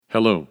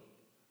Hello,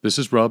 this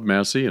is Rob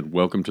Massey, and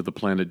welcome to the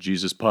Planet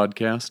Jesus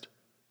podcast.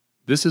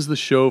 This is the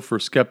show for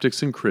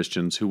skeptics and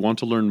Christians who want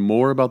to learn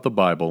more about the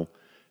Bible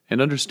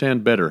and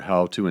understand better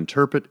how to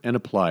interpret and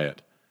apply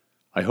it.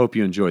 I hope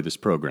you enjoy this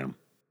program.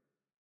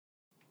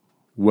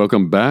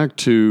 Welcome back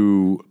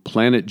to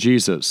Planet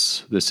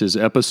Jesus. This is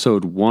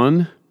episode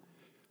 1,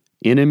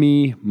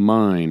 Enemy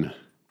Mine.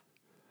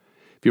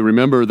 If you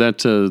remember,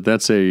 that's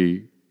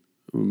a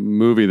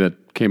movie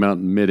that came out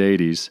in the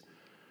mid-'80s.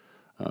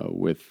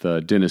 With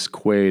Dennis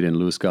Quaid and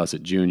Louis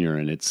Gossett Jr.,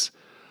 and it's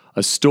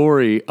a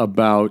story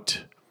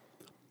about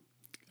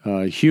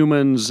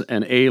humans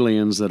and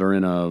aliens that are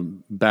in a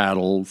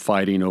battle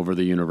fighting over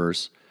the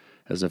universe,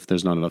 as if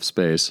there's not enough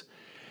space.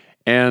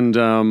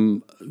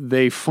 And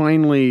they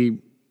finally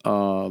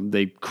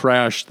they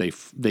crash.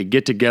 They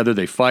get together.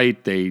 They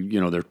fight.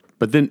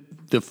 But then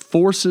the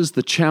forces,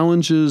 the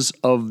challenges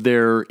of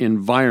their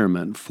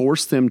environment,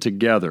 force them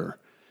together,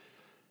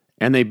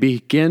 and they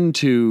begin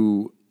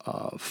to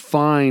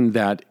find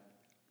that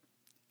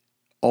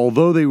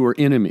although they were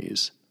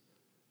enemies,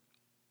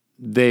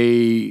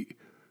 they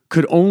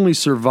could only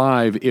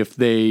survive if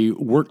they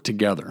worked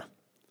together.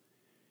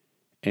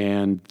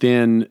 And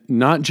then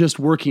not just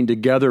working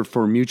together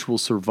for mutual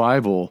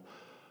survival,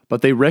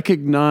 but they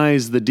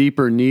recognize the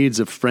deeper needs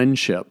of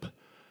friendship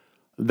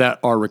that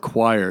are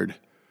required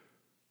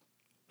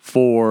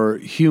for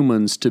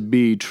humans to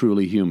be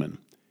truly human,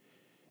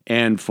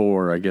 and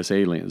for, I guess,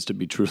 aliens to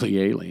be truly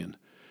alien.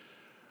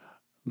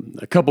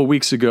 A couple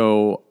weeks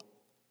ago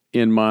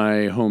in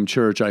my home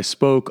church, I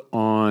spoke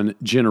on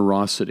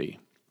generosity.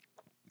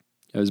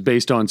 It was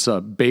based on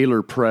some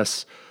Baylor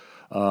Press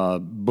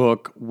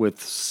book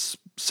with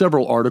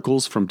several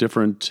articles from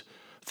different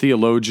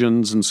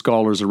theologians and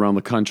scholars around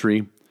the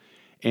country.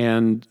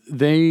 And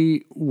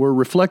they were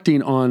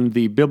reflecting on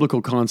the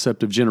biblical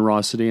concept of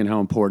generosity and how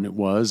important it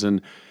was.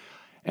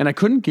 And I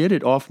couldn't get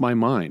it off my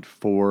mind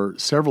for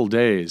several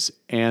days.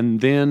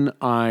 And then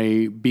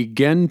I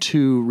began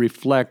to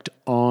reflect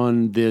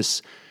on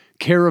this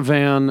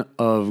caravan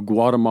of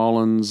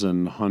Guatemalans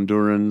and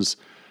Hondurans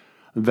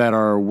that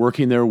are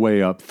working their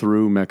way up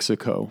through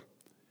Mexico.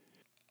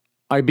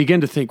 I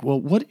began to think, well,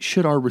 what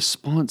should our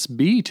response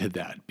be to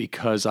that?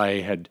 Because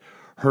I had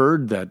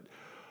heard that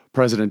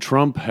President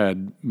Trump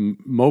had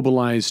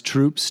mobilized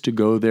troops to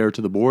go there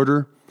to the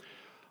border.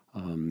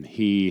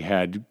 He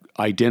had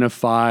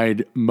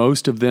identified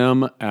most of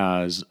them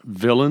as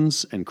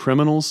villains and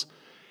criminals.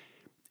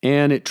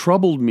 And it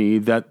troubled me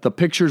that the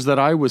pictures that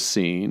I was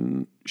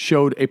seeing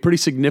showed a pretty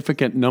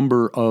significant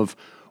number of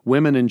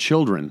women and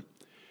children.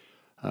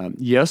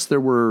 Yes, there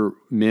were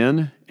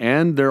men,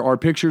 and there are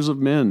pictures of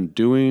men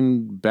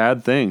doing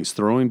bad things,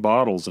 throwing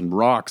bottles and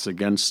rocks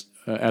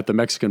at the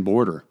Mexican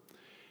border.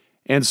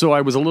 And so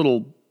I was a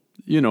little,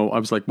 I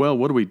was like, well,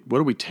 what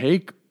do we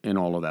take in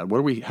all of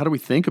that? How do we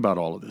think about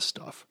all of this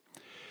stuff?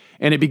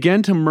 And it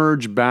began to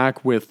merge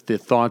back with the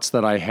thoughts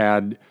that I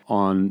had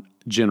on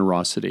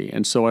generosity.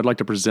 And so I'd like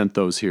to present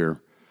those here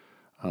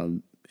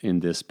in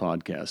this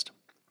podcast.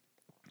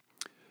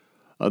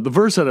 The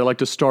verse that I'd like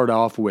to start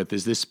off with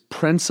is this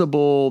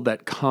principle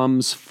that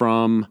comes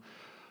from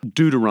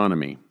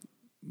Deuteronomy.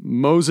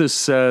 Moses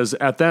says,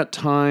 at that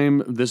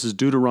time, this is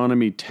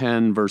Deuteronomy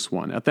 10, verse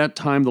 1. At that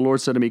time, the Lord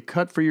said to me,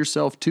 cut for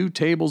yourself 2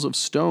 tables of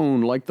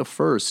stone like the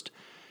first,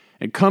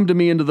 and come to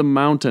me into the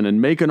mountain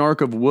and make an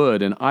ark of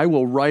wood, and I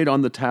will write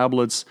on the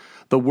tablets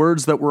the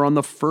words that were on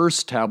the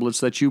first tablets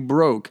that you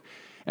broke,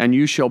 and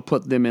you shall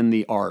put them in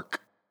the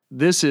ark.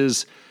 This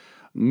is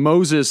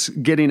Moses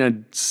getting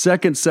a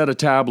second set of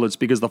tablets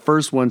because the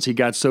first ones he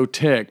got so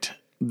ticked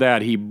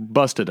that he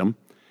busted them.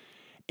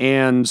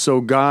 And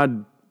so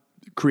God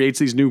creates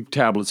these new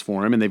tablets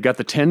for him, and they've got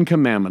the 10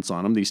 Commandments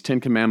on them, these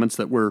 10 Commandments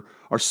that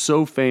are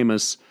so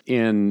famous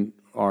in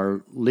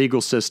our legal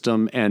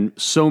system, and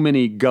so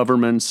many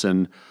governments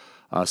and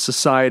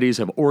societies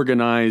have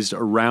organized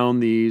around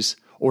these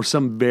or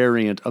some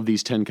variant of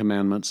these 10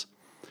 Commandments.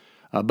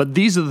 But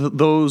these are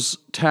those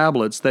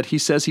tablets that he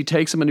says he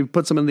takes them and he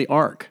puts them in the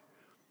ark.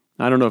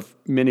 I don't know if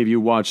many of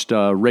you watched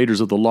Raiders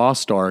of the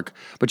Lost Ark,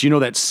 but you know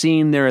that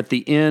scene there at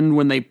the end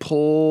when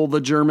the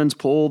Germans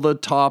pull the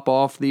top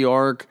off the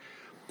ark,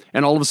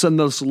 and all of a sudden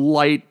this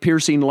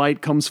piercing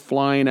light comes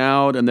flying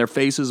out, and their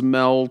faces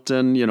melt,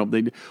 and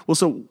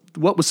so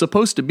what was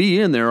supposed to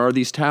be in there are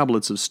these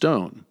tablets of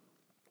stone.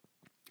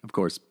 Of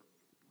course,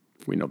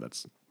 we know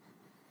that's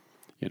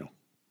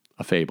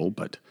a fable,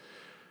 but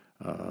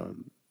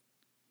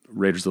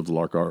Raiders of the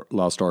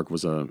Lost Ark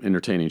was an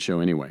entertaining show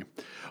anyway.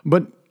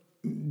 But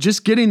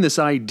just getting this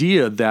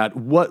idea that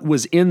what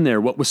was in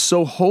there, what was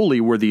so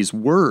holy, were these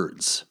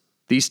words,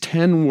 these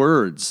 10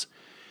 words,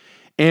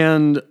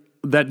 and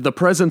that the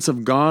presence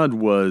of God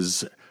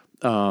was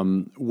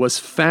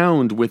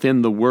found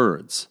within the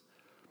words.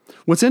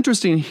 What's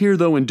interesting here,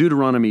 though, in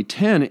Deuteronomy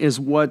 10 is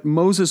what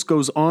Moses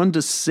goes on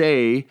to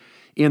say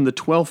in the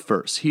 12th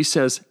verse. He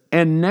says,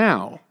 and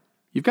now,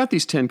 you've got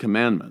these 10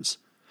 commandments.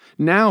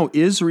 Now,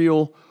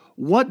 Israel,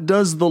 what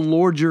does the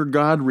Lord your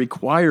God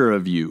require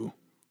of you?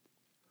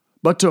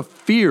 But to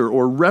fear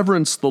or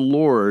reverence the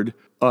Lord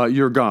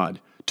your God,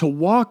 to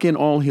walk in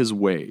all his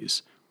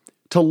ways,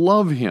 to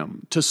love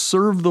him, to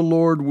serve the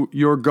Lord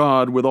your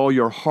God with all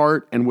your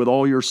heart and with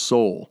all your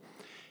soul,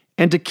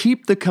 and to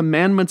keep the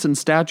commandments and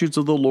statutes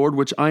of the Lord,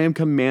 which I am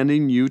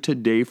commanding you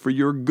today for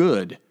your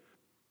good.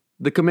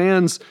 The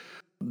commands,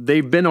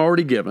 they've been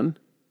already given,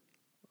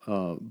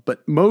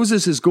 but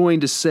Moses is going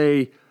to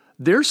say,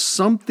 there's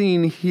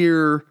something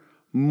here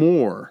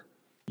more.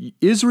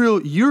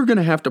 Israel, you're going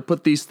to have to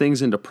put these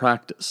things into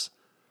practice.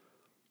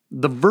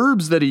 The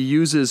verbs that he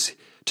uses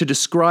to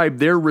describe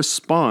their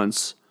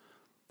response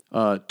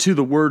to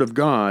the Word of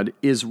God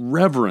is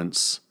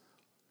reverence,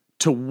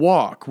 to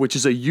walk, which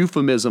is a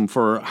euphemism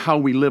for how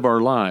we live our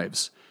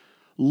lives,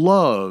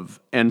 love,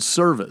 and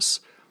service.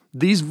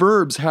 These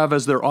verbs have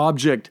as their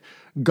object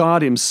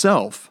God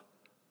himself.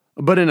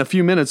 But in a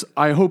few minutes,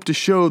 I hope to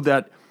show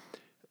that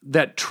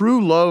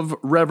true love,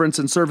 reverence,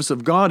 and service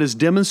of God is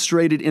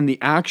demonstrated in the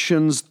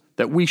actions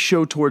that we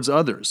show towards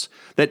others,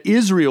 that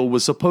Israel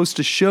was supposed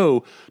to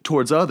show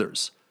towards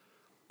others.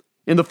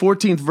 In the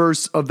 14th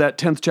verse of that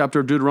 10th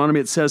chapter of Deuteronomy,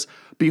 it says,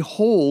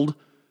 "Behold,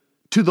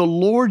 to the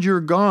Lord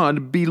your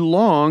God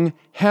belong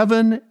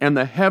heaven and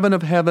the heaven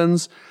of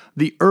heavens,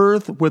 the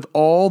earth with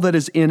all that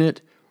is in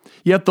it.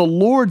 Yet the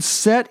Lord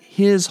set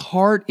his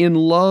heart in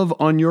love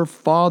on your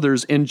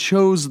fathers and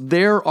chose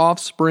their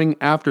offspring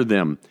after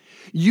them,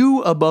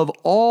 you above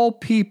all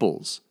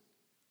peoples,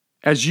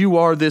 as you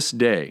are this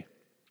day."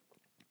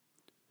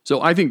 So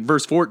I think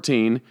verse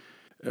 14,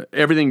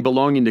 everything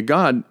belonging to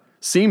God,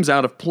 seems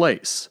out of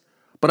place.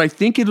 But I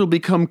think it'll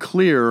become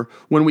clear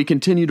when we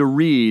continue to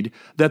read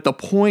that the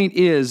point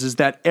is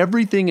that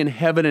everything in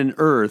heaven and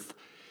earth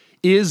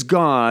is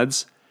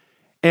God's,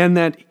 and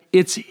that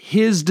it's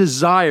his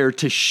desire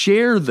to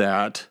share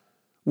that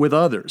with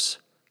others.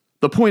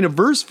 The point of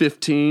verse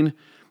 15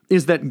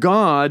 is that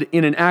God,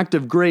 in an act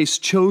of grace,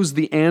 chose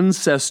the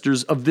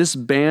ancestors of this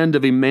band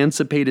of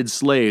emancipated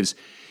slaves.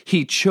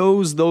 He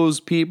chose those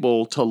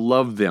people to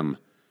love them,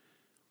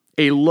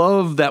 a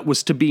love that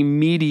was to be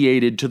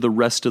mediated to the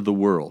rest of the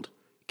world.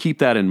 Keep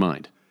that in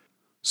mind.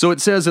 So it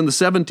says in the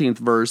 17th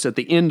verse, at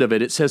the end of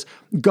it, it says,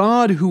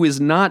 "God who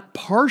is not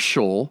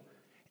partial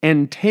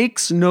and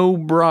takes no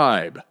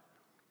bribe.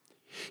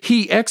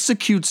 He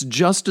executes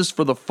justice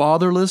for the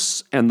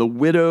fatherless and the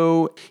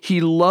widow.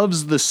 He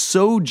loves the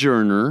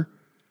sojourner,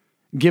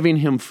 giving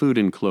him food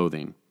and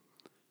clothing."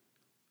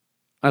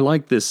 I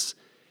like this.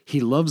 He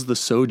loves the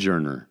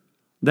sojourner.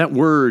 That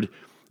word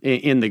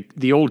in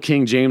the old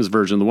King James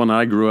Version, the one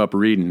I grew up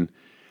reading,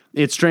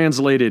 it's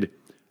translated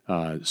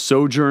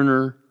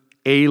sojourner,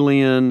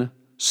 alien,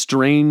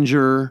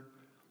 stranger.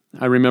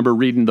 I remember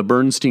reading the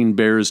Bernstein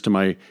Bears to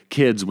my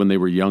kids when they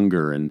were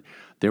younger, and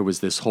there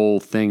was this whole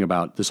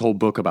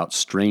book about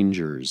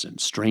strangers and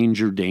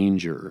stranger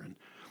danger. And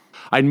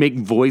I'd make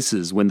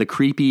voices when the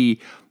creepy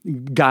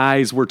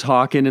guys were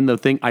talking in the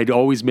thing. I'd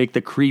always make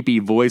the creepy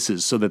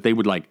voices so that they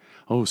would like,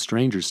 "Oh,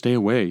 strangers, stay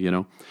away," you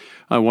know.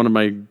 I wanted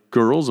my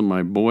girls and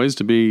my boys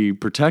to be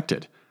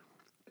protected.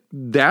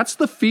 That's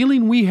the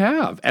feeling we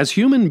have as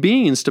human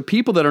beings to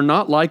people that are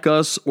not like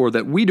us or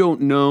that we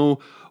don't know.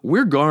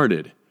 We're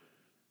guarded.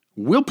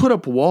 We'll put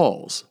up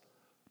walls.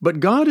 But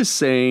God is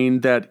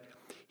saying that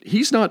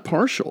he's not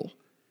partial.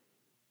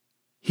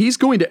 He's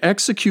going to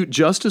execute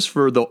justice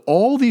for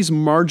all these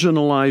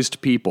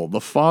marginalized people, the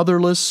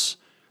fatherless,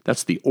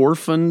 that's the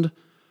orphaned,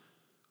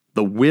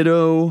 the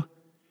widow,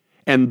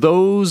 and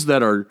those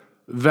that are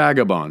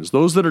vagabonds,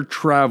 those that are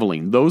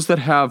traveling, those that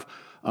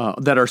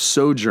are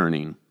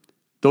sojourning,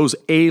 those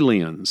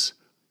aliens.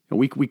 And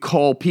we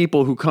call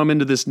people who come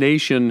into this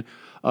nation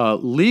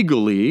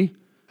legally,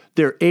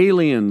 they're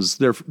aliens,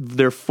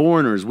 they're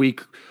foreigners.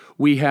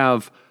 We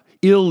have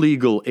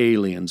illegal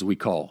aliens, we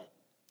call.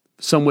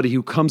 Somebody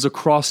who comes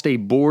across a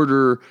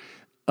border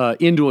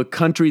into a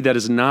country that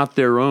is not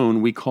their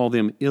own, we call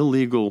them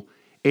illegal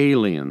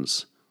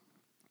aliens.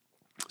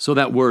 So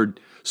that word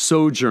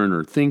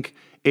sojourner, think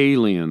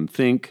alien,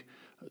 think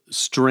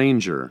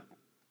stranger.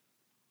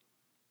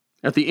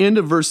 At the end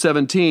of verse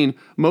 17,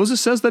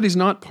 Moses says that he's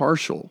not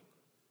partial.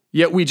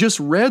 Yet we just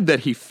read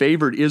that he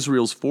favored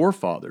Israel's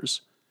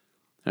forefathers.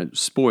 And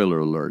spoiler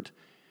alert,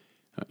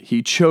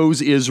 he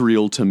chose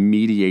Israel to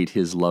mediate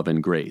his love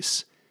and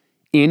grace.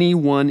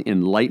 Anyone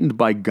enlightened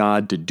by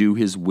God to do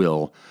his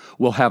will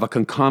have a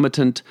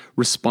concomitant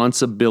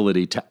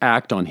responsibility to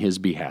act on his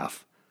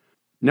behalf.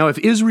 Now, if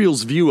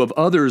Israel's view of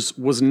others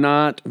was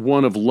not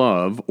one of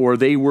love, or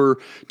they were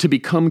to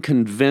become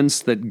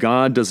convinced that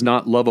God does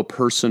not love a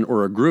person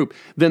or a group,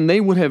 then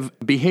they would have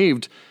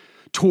behaved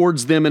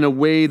towards them in a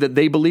way that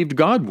they believed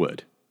God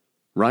would,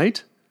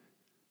 right?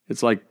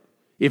 It's like,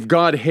 if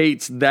God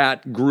hates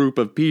that group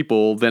of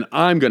people, then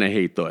I'm going to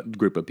hate that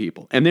group of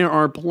people. And there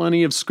are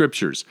plenty of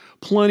scriptures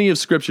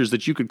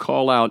that you could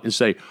call out and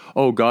say,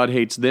 oh, God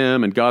hates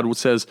them, and God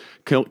says,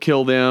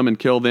 kill them and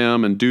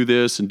do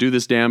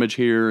this damage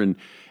here and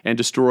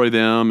destroy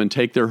them and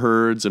take their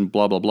herds and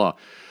blah, blah, blah.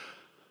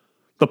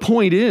 The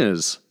point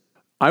is,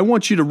 I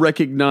want you to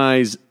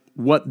recognize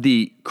what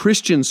the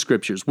Christian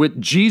scriptures,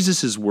 with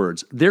Jesus'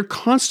 words, they're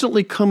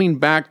constantly coming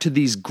back to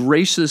these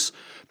gracious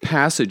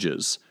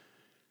passages.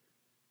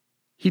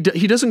 He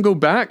doesn't go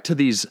back to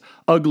these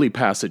ugly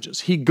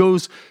passages. He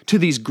goes to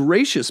these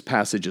gracious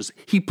passages.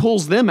 He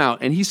pulls them out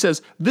and he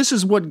says, this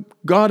is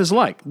what God is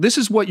like. This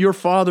is what your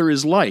Father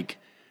is like.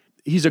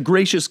 He's a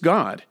gracious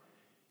God,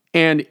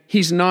 and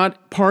he's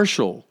not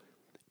partial,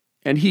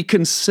 and he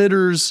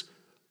considers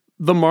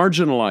the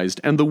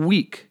marginalized and the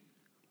weak.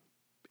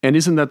 And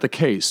isn't that the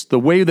case? The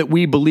way that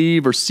we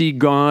believe or see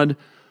God,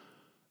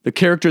 the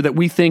character that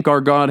we think our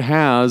God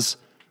has,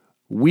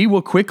 we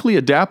will quickly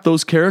adapt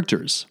those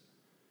characters.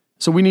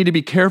 So we need to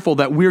be careful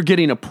that we're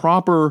getting a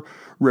proper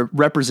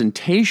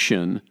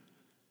representation.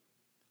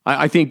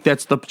 I think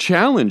that's the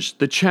challenge.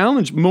 The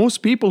challenge, most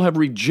people have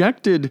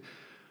rejected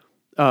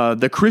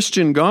the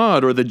Christian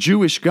God or the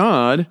Jewish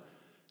God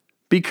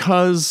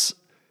because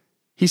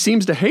he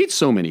seems to hate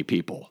so many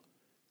people.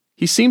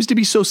 He seems to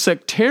be so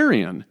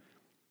sectarian.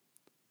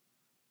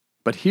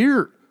 But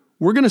here,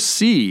 we're going to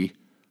see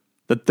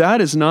that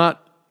that is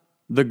not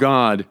the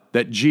God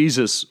that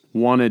Jesus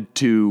wanted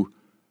to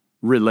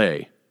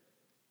relay.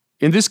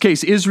 In this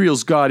case,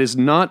 Israel's God is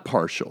not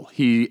partial.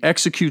 He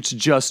executes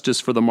justice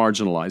for the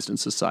marginalized in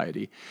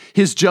society.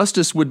 His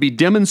justice would be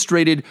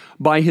demonstrated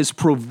by his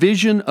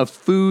provision of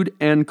food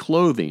and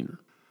clothing.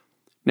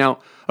 Now,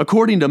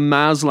 according to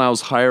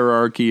Maslow's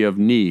hierarchy of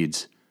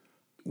needs,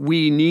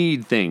 we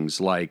need things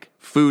like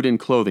food and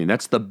clothing.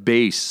 That's the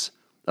base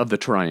of the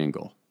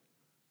triangle.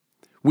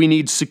 We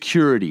need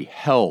security,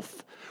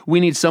 health. We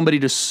need somebody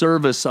to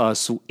service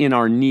us in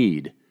our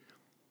need.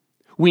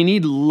 We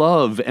need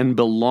love and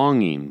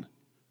belonging.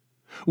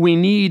 We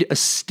need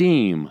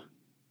esteem.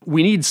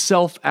 We need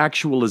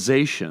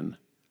self-actualization.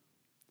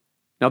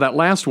 Now, that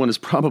last one is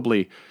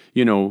probably,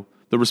 the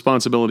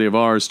responsibility of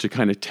ours to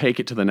kind of take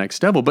it to the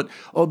next level. But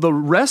the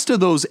rest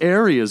of those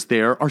areas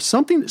there are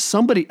something that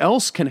somebody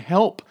else can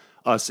help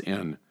us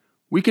in.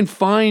 We can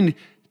find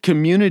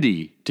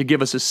community to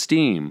give us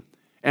esteem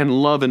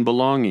and love and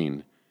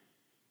belonging.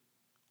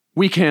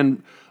 We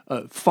can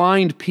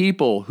find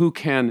people who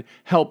can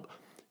help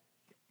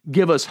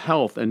give us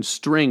health and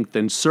strength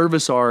and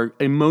service our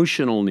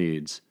emotional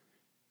needs.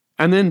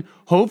 And then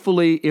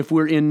hopefully, if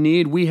we're in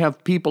need, we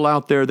have people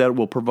out there that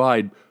will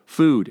provide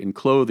food and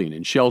clothing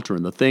and shelter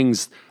and the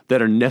things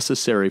that are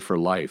necessary for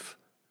life.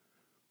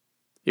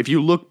 If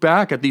you look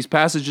back at these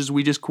passages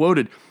we just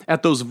quoted,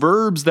 at those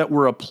verbs that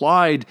were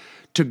applied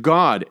to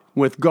God,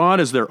 with God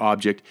as their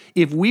object,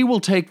 if we will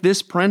take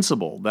this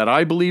principle that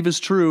I believe is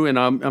true, and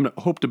I'm going to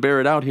hope to bear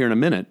it out here in a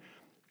minute,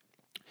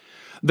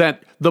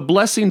 that the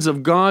blessings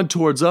of God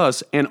towards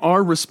us and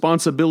our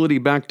responsibility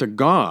back to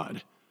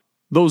God,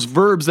 those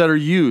verbs that are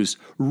used,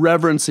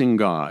 reverencing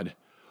God,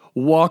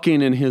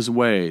 walking in his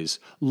ways,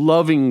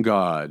 loving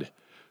God,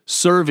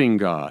 serving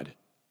God,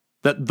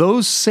 that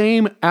those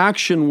same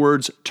action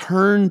words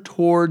turn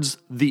towards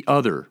the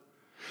other,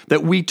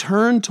 that we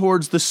turn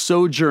towards the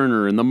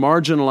sojourner and the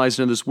marginalized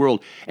in this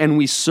world, and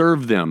we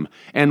serve them,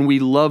 and we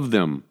love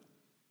them,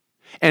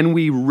 and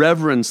we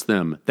reverence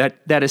them,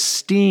 that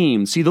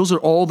esteem. See, those are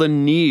all the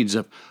needs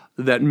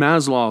that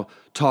Maslow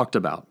talked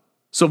about.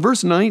 So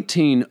verse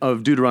 19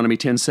 of Deuteronomy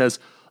 10 says,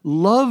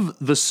 love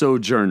the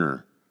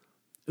sojourner.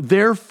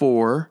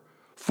 Therefore,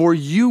 for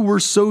you were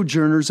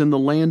sojourners in the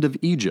land of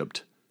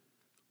Egypt.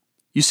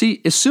 You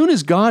see, as soon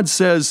as God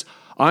says,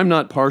 I'm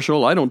not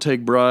partial, I don't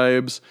take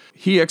bribes,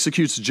 he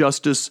executes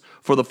justice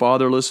for the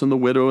fatherless and the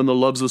widow and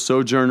loves the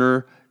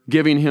sojourner,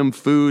 giving him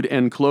food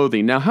and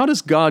clothing. Now, how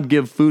does God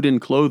give food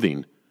and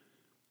clothing?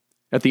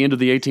 At the end of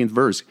the 18th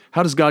verse,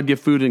 how does God give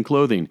food and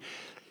clothing?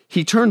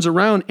 He turns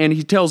around and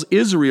he tells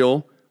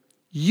Israel,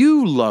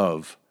 you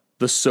love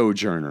the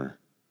sojourner,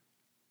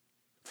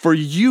 for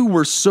you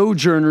were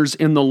sojourners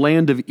in the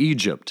land of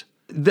Egypt.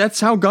 That's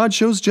how God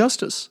shows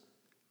justice.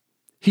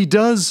 He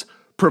does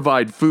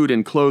provide food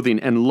and clothing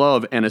and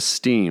love and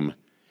esteem.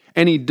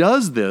 And he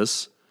does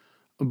this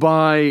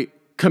by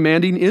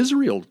commanding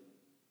Israel.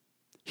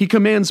 He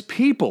commands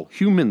people,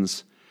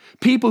 humans,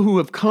 people who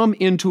have come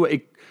into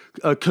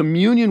a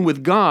communion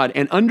with God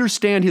and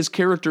understand his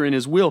character and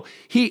his will.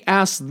 He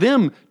asks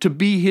them to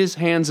be his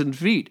hands and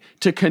feet,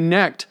 to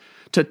connect,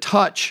 to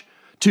touch,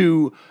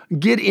 to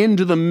get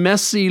into the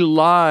messy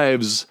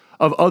lives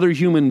of other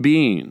human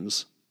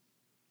beings.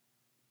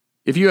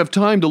 If you have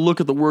time to look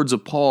at the words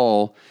of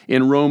Paul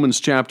in Romans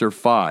chapter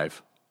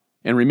 5,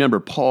 and remember,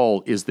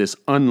 Paul is this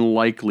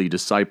unlikely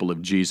disciple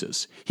of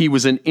Jesus. He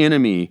was an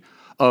enemy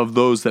of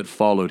those that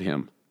followed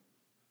him.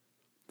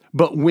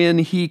 But when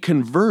he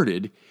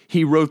converted,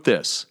 he wrote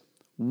this,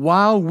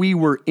 while we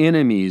were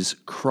enemies,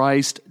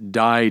 Christ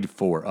died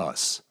for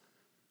us.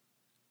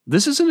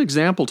 This is an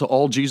example to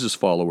all Jesus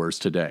followers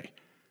today.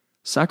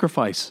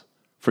 Sacrifice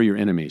for your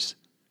enemies.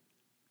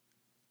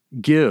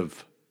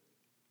 Give.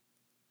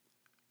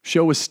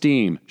 Show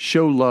esteem.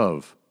 Show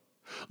love.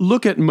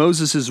 Look at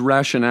Moses'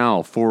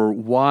 rationale for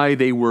why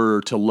they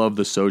were to love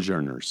the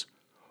sojourners.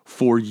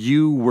 For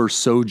you were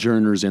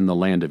sojourners in the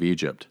land of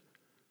Egypt.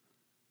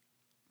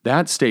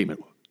 That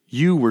statement,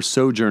 You were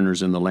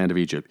sojourners in the land of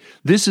Egypt.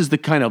 This is the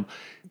kind of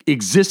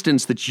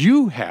existence that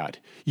you had.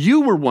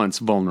 You were once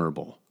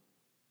vulnerable.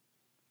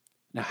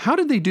 Now, how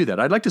did they do that?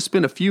 I'd like to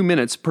spend a few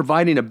minutes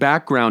providing a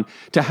background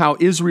to how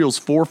Israel's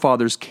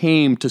forefathers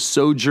came to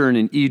sojourn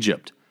in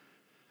Egypt.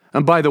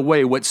 And by the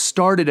way, what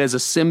started as a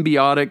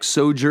symbiotic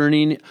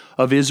sojourning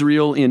of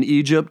Israel in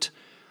Egypt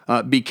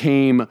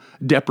became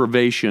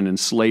deprivation and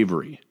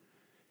slavery.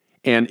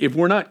 And if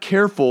we're not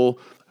careful,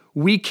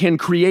 we can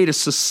create a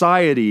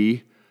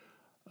society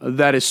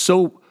that is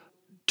so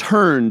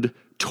turned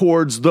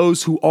towards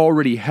those who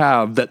already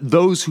have that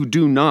those who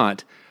do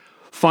not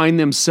find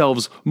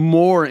themselves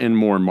more and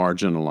more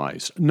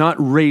marginalized, not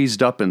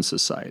raised up in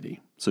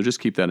society. So just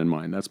keep that in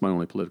mind. That's my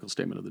only political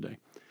statement of the day.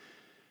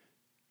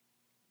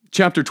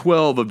 Chapter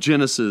 12 of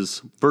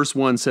Genesis, verse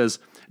 1 says,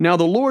 "Now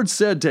the Lord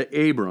said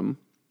to Abram,"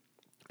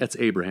 that's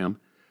Abraham,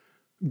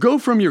 "Go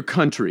from your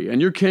country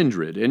and your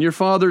kindred and your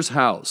father's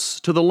house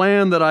to the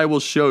land that I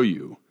will show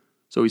you."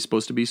 So he's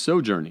supposed to be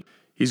sojourning.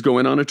 He's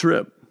going on a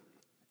trip.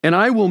 "And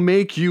I will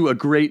make you a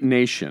great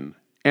nation,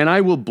 and I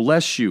will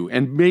bless you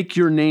and make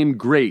your name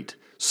great,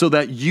 so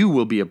that you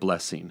will be a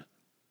blessing.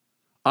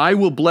 I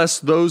will bless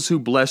those who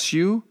bless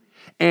you,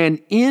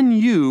 and in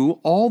you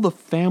all the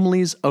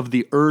families of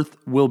the earth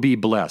will be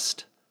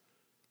blessed."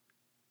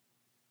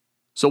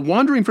 So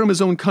wandering from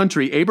his own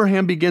country,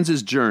 Abraham begins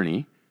his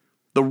journey.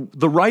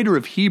 The writer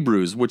of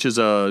Hebrews, which is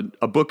a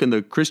book in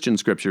the Christian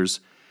scriptures,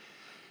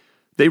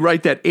 they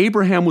write that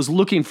Abraham was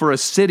looking for a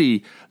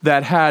city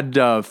that had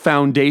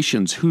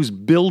foundations, whose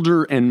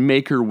builder and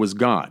maker was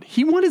God.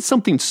 He wanted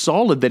something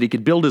solid that he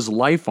could build his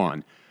life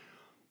on.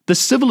 The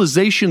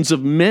civilizations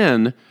of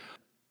men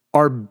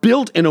are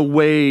built in a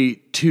way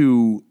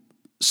to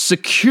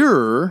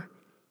secure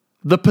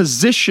the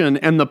position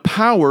and the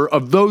power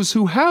of those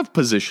who have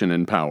position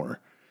and power.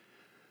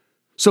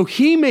 So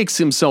he makes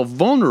himself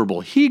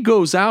vulnerable. He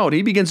goes out,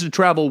 he begins to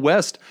travel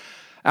west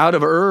out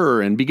of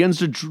Ur and begins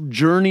to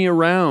journey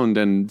around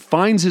and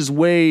finds his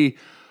way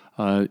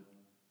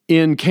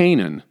in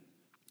Canaan.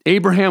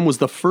 Abraham was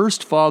the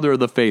first father of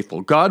the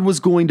faithful. God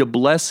was going to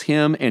bless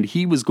him, and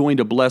he was going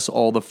to bless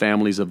all the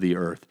families of the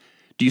earth.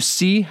 Do you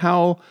see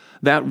how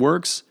that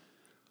works?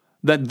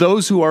 That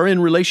those who are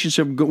in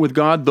relationship with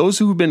God, those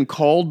who have been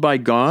called by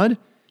God,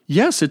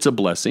 yes, it's a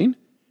blessing.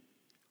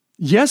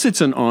 Yes,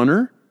 it's an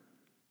honor.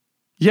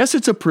 Yes,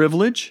 it's a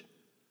privilege.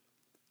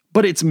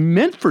 But it's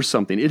meant for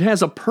something. It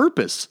has a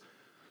purpose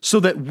so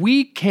that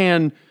we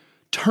can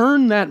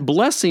turn that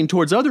blessing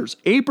towards others.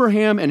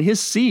 Abraham and his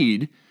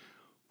seed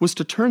was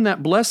to turn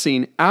that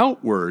blessing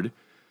outward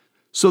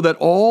so that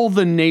all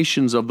the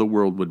nations of the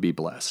world would be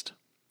blessed.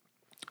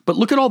 But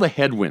look at all the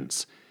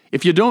headwinds.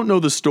 If you don't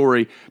know the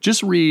story,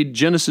 just read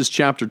Genesis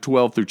chapter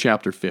 12 through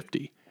chapter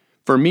 50.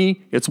 For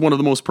me, it's one of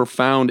the most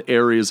profound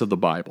areas of the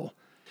Bible.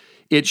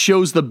 It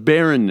shows the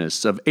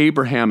barrenness of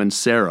Abraham and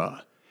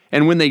Sarah.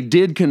 And when they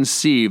did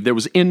conceive, there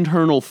was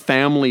internal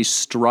family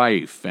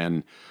strife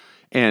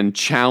and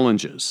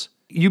challenges.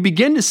 You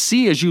begin to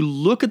see as you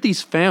look at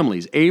these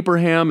families,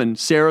 Abraham and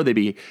Sarah,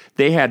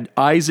 they had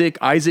Isaac.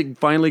 Isaac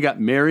finally got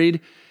married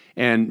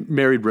and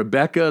married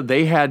Rebekah.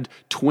 They had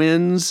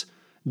twins,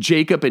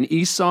 Jacob and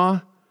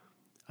Esau.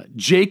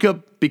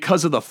 Jacob,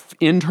 because of the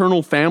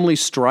internal family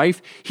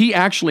strife, he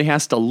actually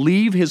has to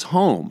leave his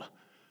home.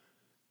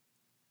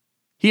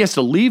 He has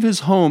to leave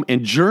his home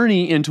and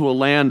journey into a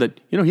land that,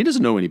 he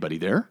doesn't know anybody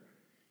there.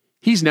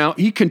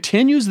 He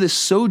continues this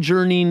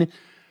sojourning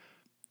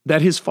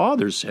that his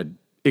fathers had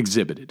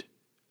exhibited.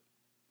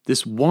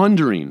 This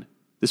wandering,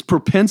 this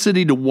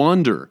propensity to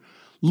wander,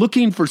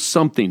 looking for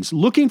something,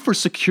 looking for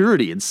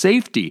security and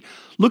safety,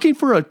 looking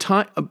for a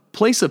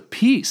place of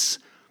peace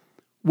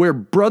where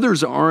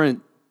brothers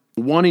aren't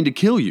wanting to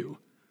kill you.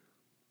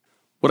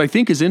 What I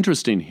think is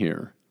interesting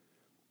here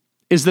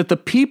is that the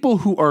people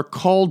who are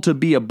called to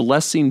be a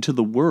blessing to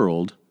the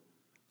world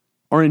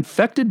are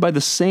infected by the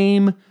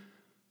same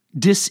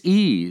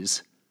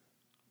dis-ease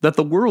that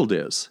the world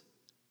is.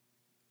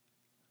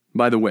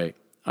 By the way,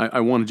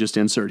 I want to just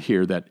insert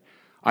here that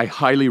I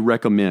highly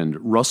recommend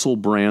Russell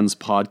Brand's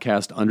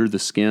podcast, Under the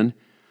Skin,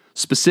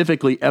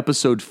 specifically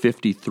episode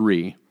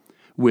 53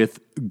 with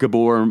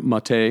Gabor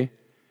Mate.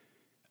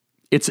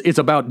 It's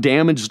about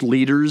damaged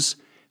leaders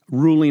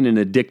ruling an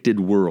addicted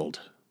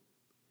world.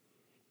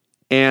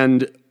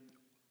 And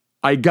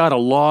I got a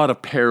lot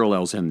of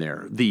parallels in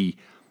there. The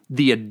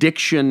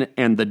addiction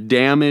and the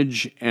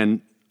damage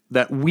and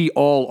that we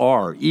all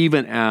are,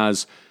 even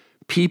as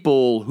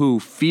people who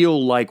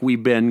feel like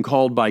we've been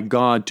called by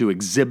God to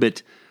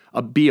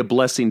be a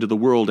blessing to the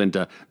world and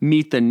to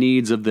meet the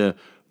needs of the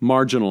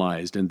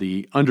marginalized and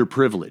the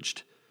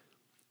underprivileged.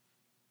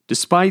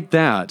 Despite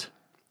that,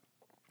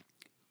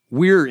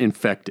 we're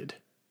infected.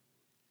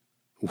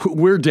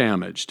 We're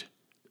damaged.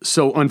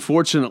 So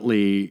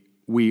unfortunately,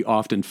 we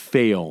often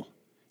fail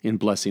in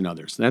blessing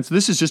others.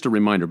 This is just a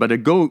reminder,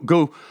 but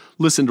go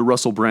listen to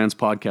Russell Brand's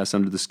podcast,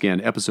 Under the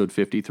Skin, episode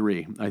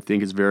 53. I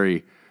think it's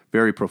very,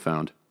 very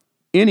profound.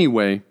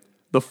 Anyway,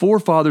 the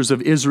forefathers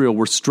of Israel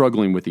were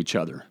struggling with each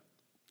other.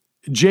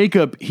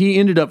 Jacob, he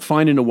ended up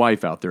finding a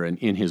wife out there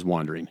in his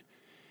wandering,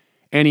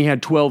 and he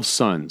had 12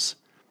 sons.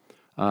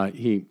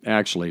 He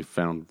actually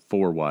found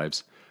 4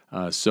 wives.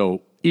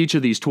 So each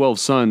of these 12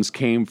 sons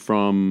came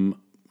from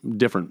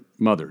different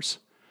mothers.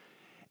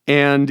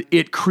 And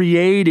it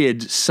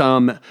created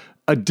some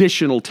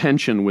additional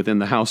tension within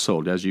the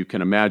household. As you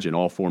can imagine,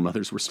 all 4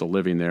 mothers were still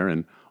living there,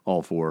 and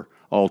all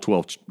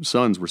 12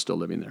 sons were still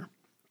living there.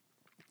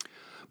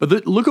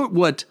 But look at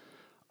what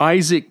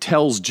Isaac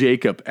tells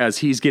Jacob as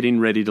he's getting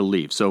ready to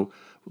leave. So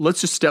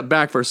let's just step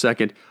back for a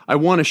second. I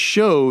want to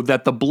show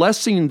that the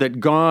blessing that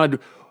God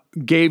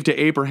gave to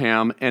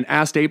Abraham and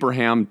asked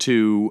Abraham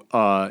to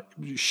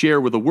share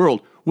with the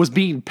world was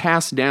being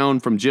passed down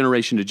from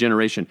generation to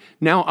generation.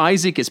 Now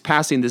Isaac is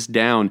passing this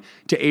down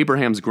to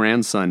Abraham's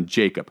grandson,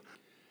 Jacob.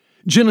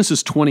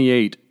 Genesis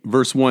 28,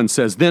 verse 1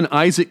 says, "Then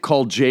Isaac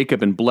called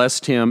Jacob and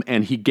blessed him,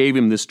 and he gave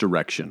him this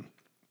direction."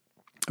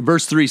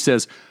 Verse 3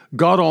 says,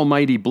 "God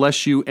Almighty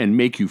bless you and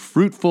make you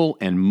fruitful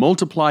and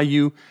multiply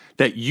you,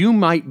 that you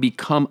might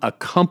become a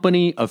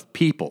company of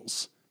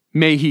peoples.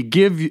 May he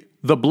give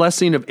the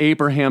blessing of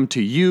Abraham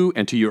to you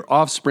and to your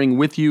offspring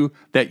with you,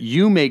 that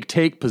you may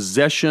take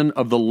possession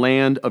of the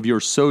land of your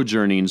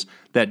sojournings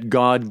that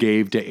God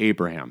gave to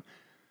Abraham."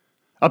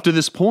 Up to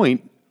this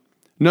point,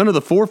 none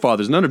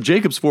of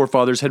Jacob's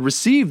forefathers had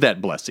received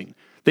that blessing.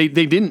 They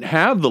didn't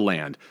have the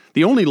land.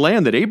 The only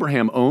land that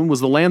Abraham owned was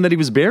the land that he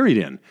was buried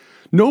in.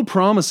 No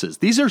promises.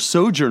 These are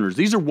sojourners.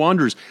 These are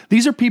wanderers.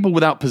 These are people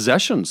without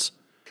possessions,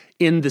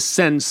 in the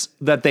sense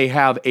that they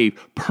have a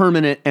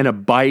permanent and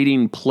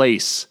abiding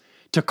place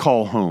to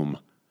call home.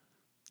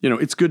 You know,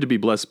 it's good to be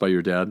blessed by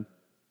your dad,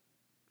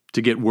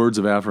 to get words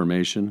of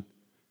affirmation,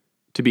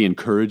 to be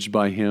encouraged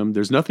by him.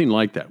 There's nothing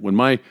like that. When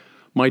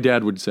my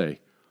dad would say,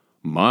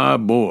 "My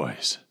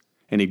boys,"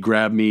 and he'd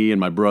grab me and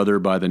my brother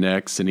by the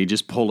necks and he'd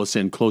just pull us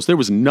in close. There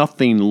was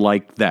nothing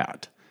like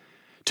that,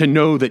 to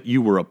know that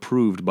you were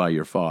approved by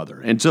your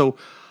father. And so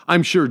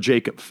I'm sure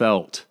Jacob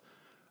felt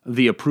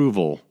the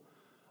approval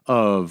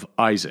of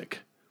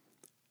Isaac.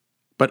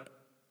 But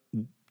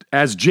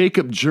as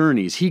Jacob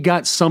journeys, he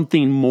got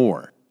something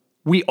more.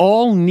 We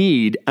all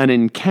need an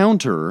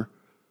encounter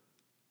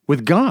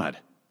with God.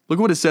 Look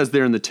what it says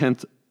there in the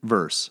 10th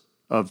verse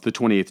of the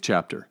 28th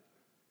chapter.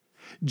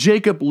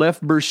 "Jacob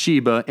left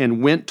Beersheba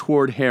and went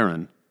toward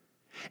Haran.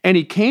 And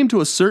he came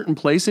to a certain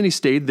place and he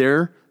stayed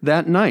there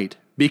that night,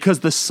 because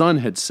the sun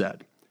had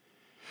set.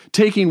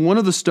 Taking one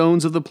of the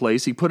stones of the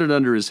place, he put it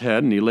under his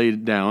head and he laid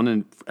it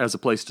down as a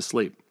place to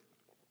sleep.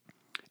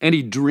 And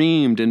he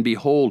dreamed, and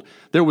behold,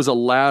 there was a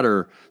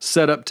ladder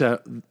set up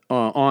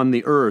on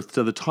the earth,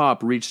 to the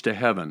top reached to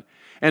heaven.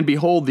 And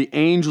behold, the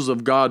angels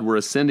of God were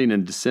ascending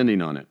and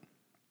descending on it.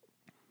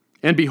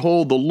 And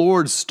behold, the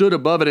Lord stood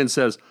above it and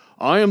says,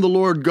 I am the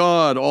Lord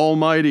God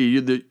Almighty,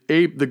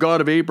 the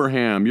God of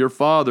Abraham, your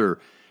father,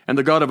 and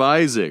the God of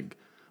Isaac.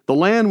 The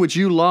land which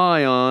you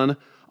lie on,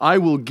 I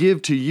will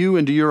give to you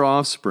and to your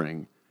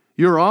offspring.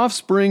 Your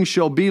offspring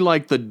shall be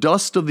like the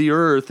dust of the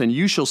earth, and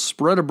you shall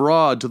spread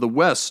abroad to the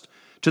west,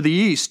 to the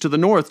east, to the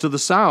north, to the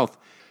south.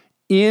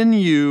 In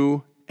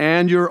you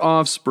and your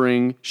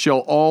offspring shall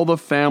all the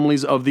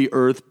families of the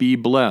earth be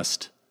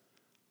blessed.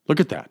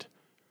 Look at that.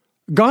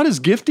 God is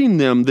gifting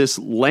them this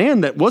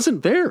land that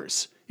wasn't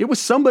theirs. It was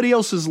somebody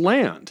else's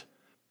land,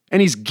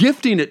 and he's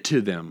gifting it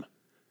to them.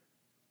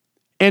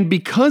 And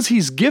because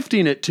he's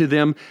gifting it to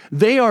them,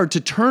 they are to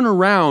turn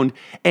around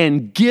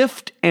and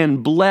gift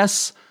and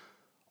bless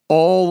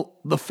all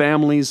the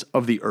families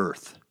of the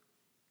earth.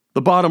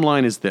 The bottom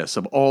line is this,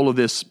 of all of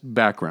this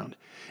background,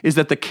 is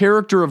that the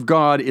character of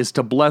God is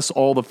to bless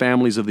all the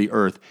families of the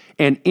earth,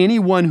 and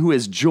anyone who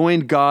has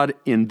joined God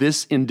in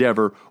this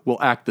endeavor will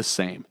act the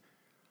same.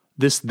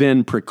 This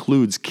then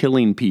precludes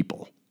killing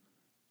people.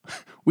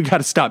 We got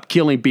to stop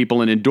killing people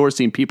and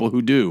endorsing people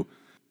who do.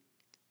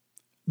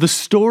 The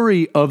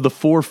story of the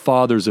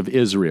forefathers of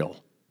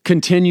Israel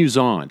continues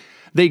on.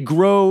 They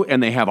grow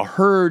and they have a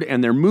herd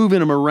and they're moving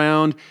them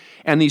around.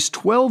 And these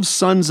 12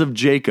 sons of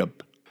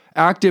Jacob,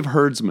 active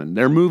herdsmen,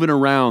 they're moving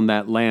around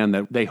that land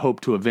that they hope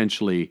to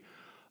eventually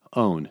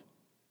own.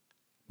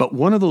 But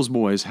one of those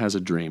boys has a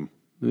dream.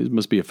 It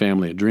must be a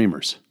family of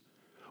dreamers.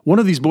 One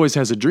of these boys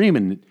has a dream,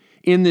 and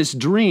in this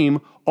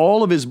dream,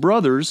 all of his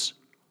brothers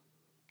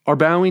are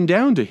bowing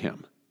down to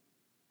him.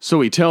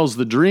 So he tells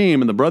the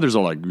dream, and the brothers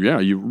are like, yeah,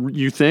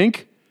 you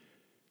think?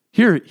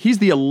 Here, he's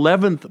the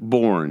 11th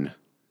born.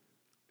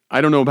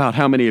 I don't know about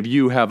how many of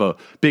you have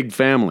big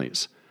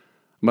families,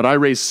 but I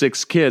raised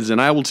 6 kids, and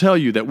I will tell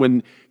you that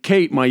when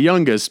Kate, my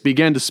youngest,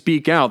 began to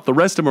speak out, the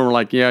rest of them were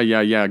like, yeah,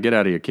 get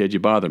out of here, kid, you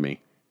bother me.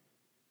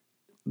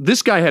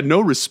 This guy had no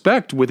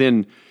respect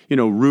within,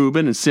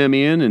 Reuben and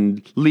Simeon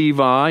and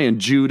Levi and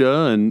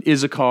Judah and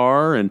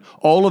Issachar and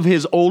all of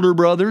his older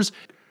brothers.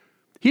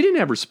 He didn't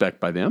have respect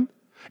by them.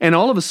 And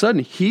all of a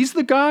sudden, he's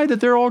the guy that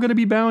they're all going to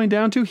be bowing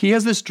down to. He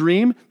has this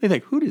dream. They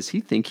think, who does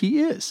he think he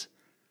is?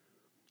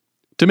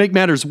 To make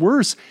matters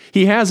worse,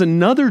 he has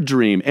another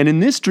dream. And in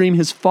this dream,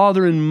 his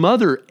father and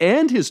mother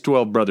and his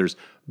 12 brothers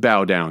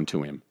bow down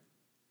to him.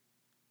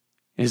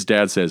 His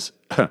dad says,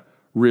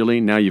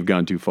 Really? Now you've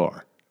gone too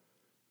far.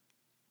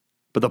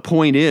 But the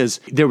point is,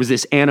 there was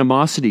this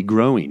animosity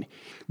growing.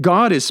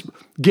 God is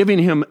giving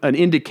him an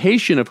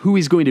indication of who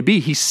he's going to be.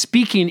 He's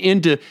speaking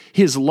into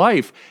his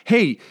life.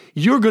 Hey,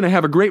 you're going to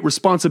have a great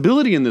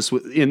responsibility in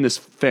this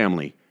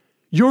family.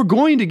 You're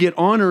going to get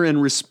honor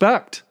and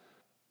respect.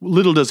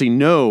 Little does he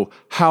know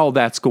how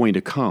that's going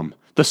to come,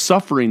 the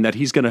suffering that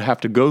he's going to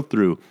have to go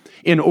through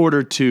in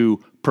order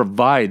to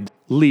provide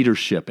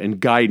leadership and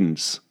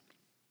guidance.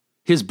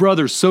 His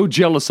brothers, so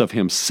jealous of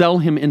him, sell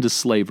him into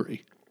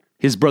slavery.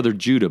 His brother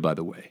Judah, by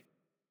the way.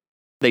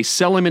 They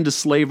sell him into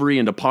slavery,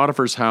 into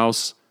Potiphar's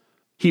house.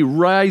 He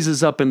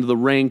rises up into the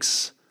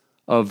ranks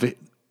of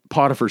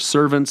Potiphar's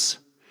servants.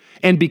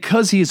 And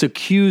because he is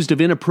accused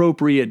of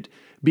inappropriate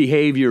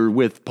behavior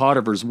with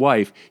Potiphar's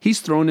wife,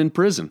 he's thrown in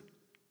prison.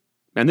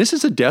 And this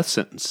is a death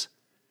sentence.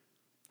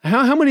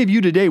 How many of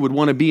you today would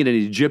want to be in an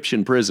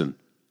Egyptian prison?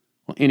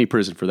 Well, any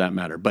prison for that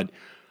matter. But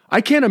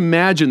I can't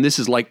imagine this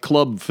is like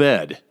Club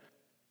Fed.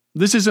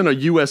 This isn't a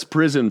U.S.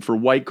 prison for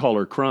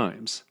white-collar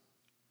crimes.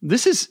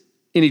 This is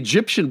an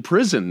Egyptian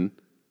prison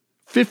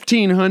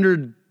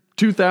 1,500,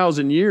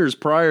 2,000 years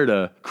prior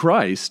to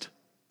Christ,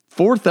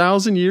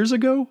 4,000 years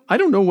ago. I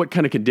don't know what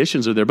kind of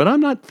conditions are there, but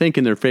I'm not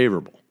thinking they're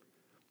favorable.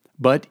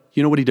 But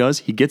you know what he does?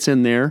 He gets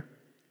in there.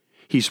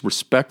 He's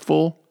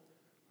respectful.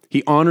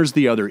 He honors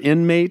the other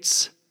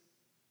inmates.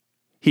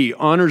 He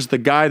honors the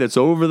guy that's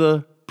over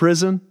the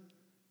prison,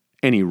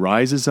 and he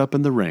rises up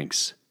in the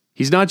ranks.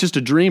 He's not just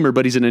a dreamer,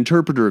 but he's an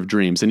interpreter of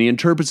dreams, and he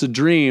interprets a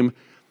dream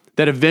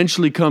that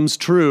eventually comes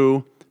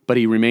true, but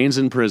he remains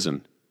in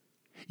prison.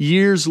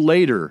 Years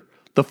later,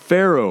 the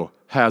Pharaoh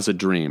has a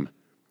dream.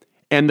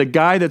 And the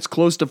guy that's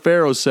close to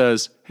Pharaoh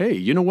says, hey,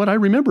 you know what? I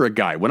remember a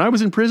guy. When I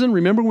was in prison,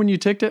 remember when you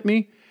ticked at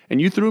me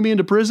and you threw me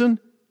into prison?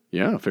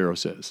 Yeah, Pharaoh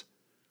says.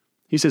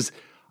 He says,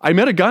 I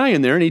met a guy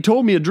in there and he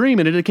told me a dream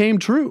and it came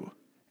true.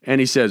 And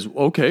he says,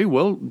 okay,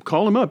 well,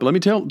 call him up. Let me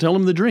tell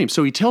him the dream.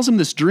 So he tells him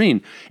this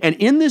dream. And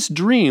in this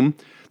dream,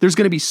 there's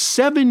going to be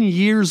 7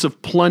 years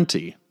of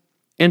plenty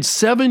and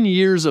 7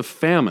 years of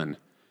famine.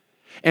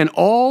 And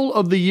all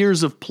of the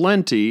years of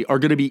plenty are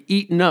going to be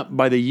eaten up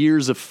by the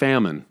years of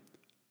famine.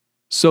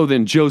 So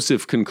then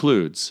Joseph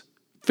concludes,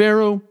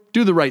 Pharaoh,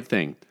 do the right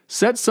thing.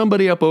 Set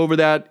somebody up over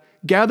that,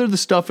 gather the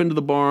stuff into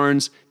the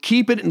barns,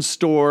 keep it in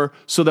store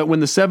so that when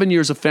the 7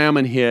 years of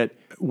famine hit,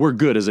 we're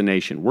good as a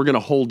nation. We're going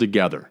to hold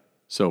together.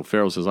 So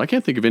Pharaoh says, I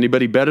can't think of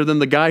anybody better than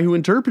the guy who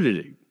interpreted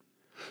it.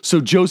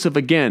 So Joseph,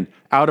 again,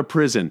 out of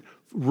prison,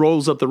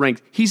 rolls up the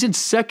ranks. He's in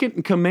second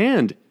in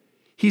command.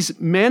 He's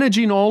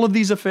managing all of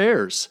these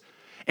affairs.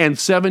 And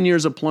 7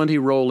 years of plenty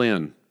roll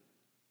in.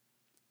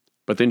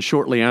 But then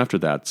shortly after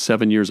that,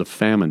 7 years of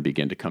famine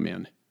begin to come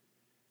in.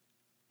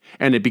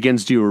 And it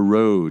begins to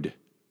erode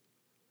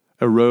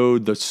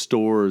the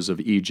stores of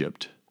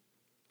Egypt.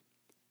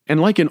 And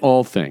like in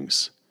all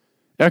things,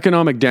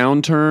 economic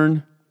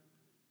downturn,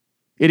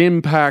 it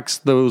impacts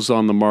those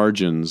on the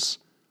margins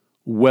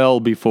well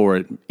before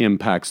it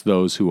impacts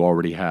those who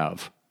already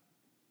have.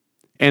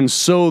 And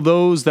so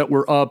those that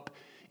were up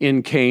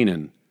in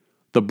Canaan,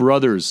 the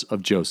brothers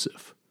of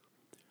Joseph,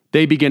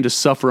 they begin to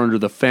suffer under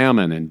the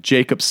famine, and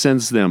Jacob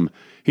sends them.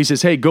 He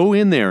says, hey, go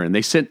in there. And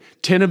they sent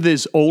 10 of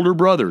his older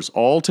brothers,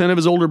 all 10 of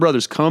his older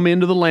brothers, come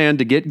into the land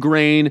to get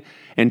grain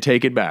and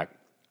take it back.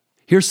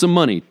 Here's some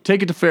money.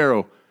 Take it to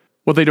Pharaoh.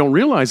 What they don't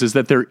realize is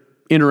that they're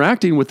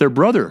interacting with their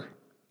brother.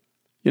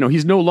 You know,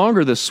 he's no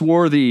longer the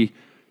swarthy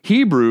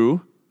Hebrew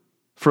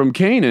from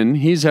Canaan.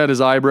 He's had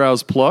his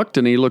eyebrows plucked,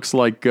 and he looks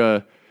like,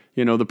 the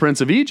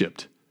Prince of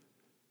Egypt.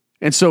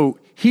 And so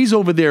he's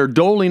over there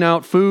doling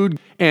out food,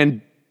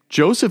 and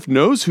Joseph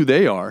knows who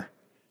they are.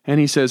 And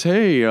he says,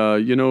 hey,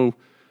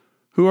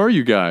 who are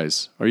you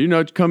guys? Are you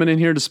not coming in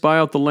here to spy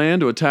out the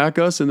land, to attack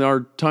us in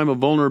our time of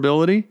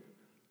vulnerability?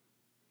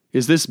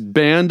 Is this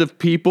band of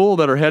people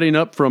that are heading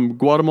up from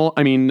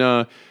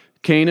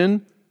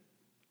Canaan?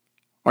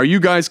 Are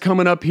you guys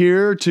coming up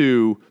here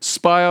to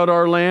spy out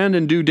our land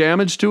and do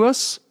damage to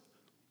us?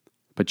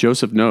 But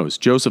Joseph knows.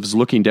 Joseph is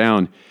looking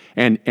down,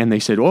 and they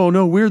said, oh,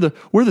 no, we're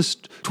the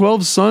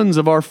 12 sons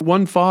of our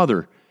one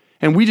father,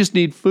 and we just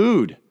need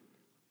food.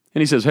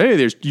 And he says,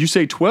 hey, you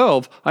say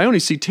 12, I only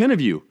see 10 of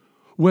you.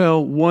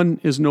 Well, one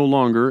is no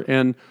longer,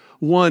 and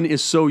one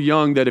is so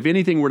young that if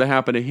anything were to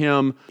happen to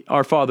him,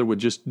 our father would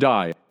just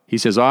die. He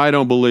says, I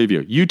don't believe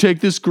you. You take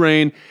this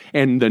grain,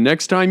 and the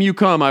next time you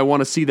come, I want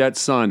to see that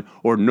son,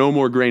 or no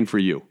more grain for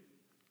you.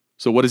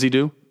 So what does he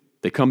do?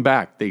 They come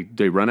back.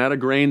 They run out of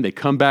grain. They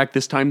come back.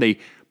 This time they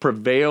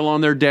prevail on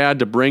their dad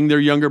to bring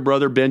their younger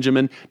brother,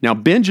 Benjamin. Now,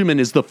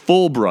 Benjamin is the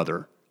full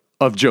brother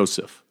of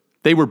Joseph.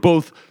 They were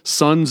both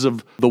sons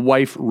of the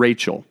wife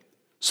Rachel.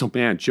 So,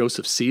 man,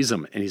 Joseph sees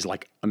them, and he's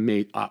like,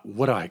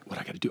 what do I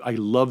got to do? I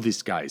love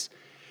these guys.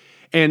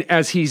 And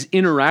as he's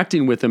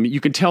interacting with them, you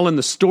can tell in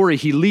the story,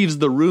 he leaves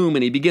the room,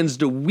 and he begins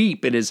to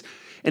weep, and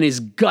his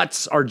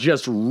guts are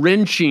just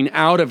wrenching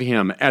out of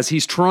him as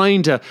he's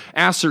trying to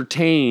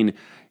ascertain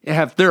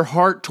if their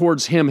heart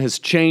towards him has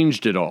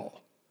changed at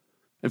all.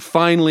 And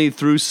finally,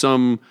 through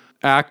some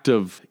act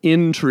of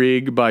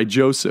intrigue by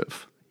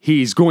Joseph,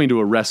 he's going to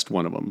arrest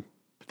one of them.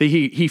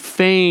 He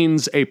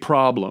feigns a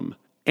problem.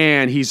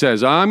 And he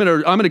says, I'm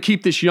gonna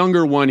keep this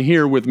younger one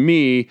here with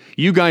me.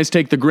 You guys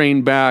take the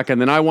grain back, and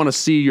then I want to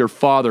see your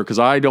father, because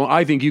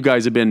I think you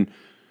guys have been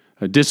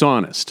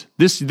dishonest.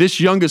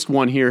 This youngest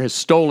one here has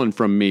stolen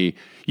from me.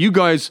 You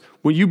guys,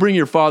 when you bring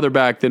your father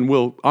back, then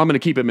I'm gonna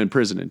keep him in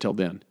prison until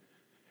then.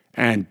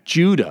 And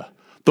Judah,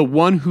 the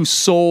one who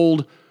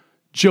sold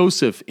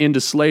Joseph into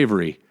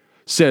slavery,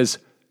 says,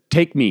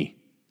 take me.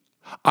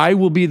 I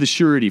will be the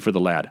surety for the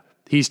lad.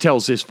 He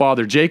tells his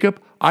father Jacob,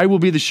 I will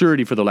be the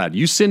surety for the lad.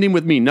 You send him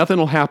with me, nothing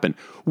will happen.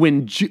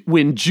 When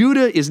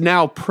Judah is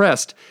now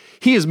pressed,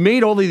 he has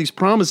made all of these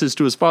promises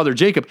to his father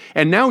Jacob,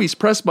 and now he's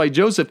pressed by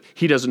Joseph.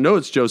 He doesn't know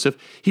it's Joseph.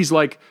 He's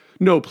like,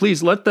 no,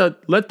 please let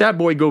that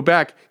boy go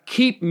back.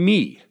 Keep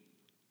me.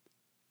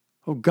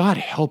 Oh, God,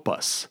 help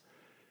us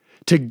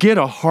to get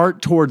a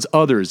heart towards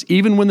others,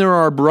 even when they're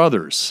our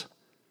brothers,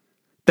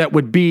 that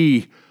would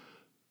be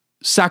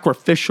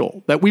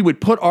sacrificial, that we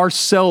would put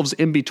ourselves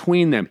in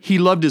between them. He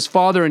loved his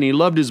father and he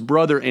loved his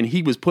brother, and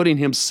he was putting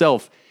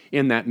himself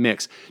in that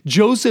mix.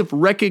 Joseph,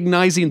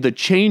 recognizing the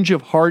change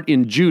of heart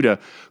in Judah,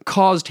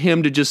 caused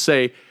him to just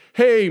say,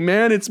 hey,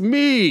 man, it's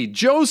me,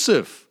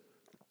 Joseph.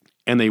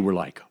 And they were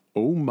like,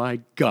 oh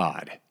my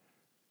God,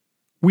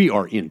 we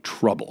are in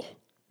trouble.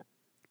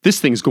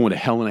 This thing's going to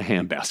hell in a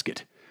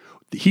handbasket.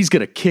 He's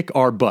going to kick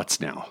our butts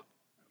now.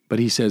 But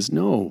he says,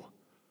 no,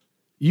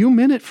 you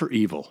meant it for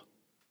evil.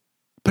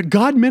 But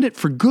God meant it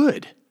for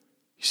good.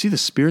 You see the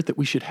spirit that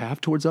we should have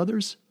towards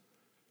others?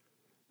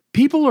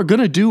 People are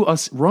going to do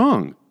us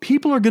wrong.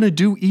 People are going to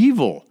do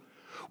evil.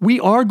 We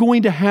are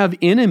going to have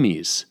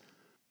enemies.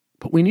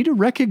 But we need to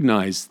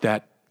recognize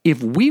that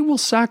if we will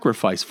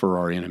sacrifice for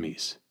our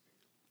enemies,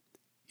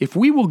 if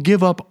we will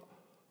give up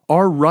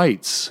our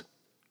rights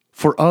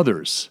for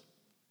others,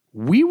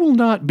 we will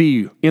not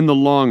be, in the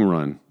long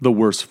run, the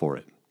worse for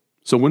it.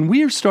 So when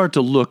we start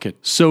to look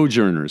at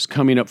sojourners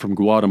coming up from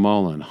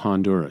Guatemala and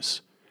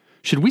Honduras,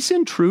 should we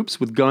send troops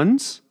with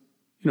guns?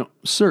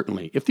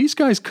 Certainly. If these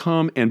guys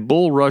come and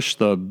bull rush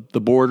the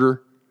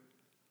border,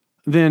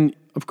 then,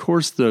 of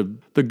course, the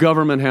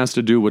government has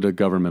to do what a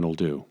government will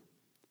do.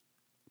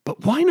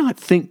 But why not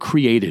think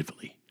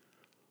creatively?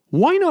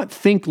 Why not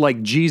think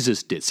like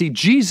Jesus did? See,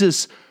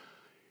 Jesus,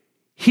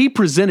 he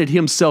presented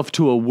himself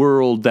to a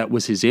world that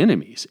was his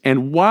enemies.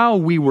 And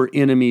while we were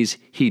enemies,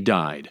 he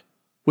died.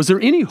 Was there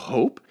any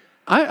hope?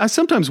 I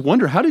sometimes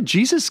wonder, how did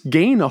Jesus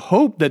gain a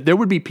hope that there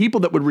would be people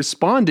that would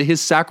respond to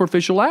his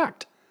sacrificial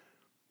act?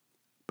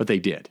 But they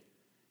did,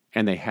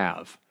 and they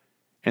have,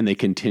 and they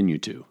continue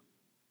to.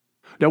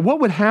 Now, what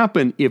would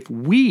happen if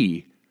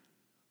we,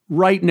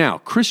 right now,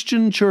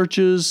 Christian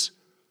churches,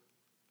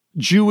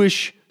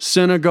 Jewish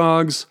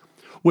synagogues,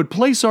 would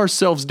place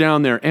ourselves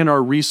down there and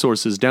our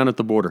resources down at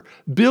the border,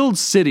 build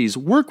cities,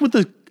 work with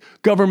the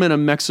government of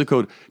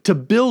Mexico to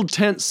build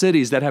tent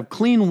cities that have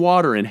clean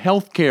water and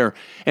health care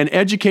and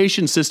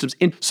education systems,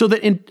 so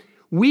that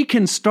we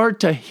can start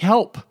to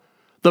help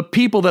the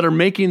people that are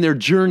making their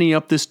journey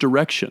up this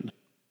direction.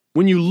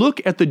 When you look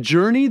at the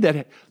journey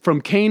that from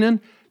Canaan,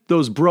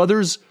 those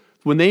brothers,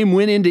 when they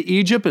went into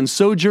Egypt and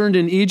sojourned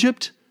in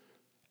Egypt,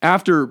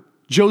 after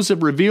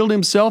Joseph revealed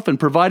himself and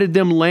provided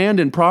them land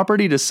and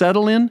property to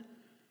settle in,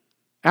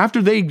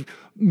 after they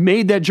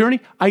made that journey,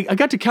 I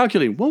got to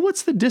calculate, well,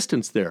 what's the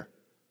distance there?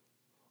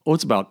 Oh,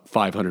 it's about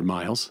 500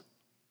 miles.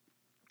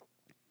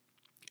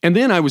 And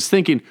then I was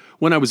thinking,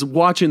 when I was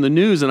watching the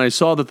news and I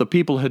saw that the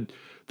people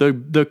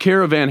the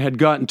caravan had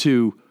gotten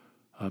to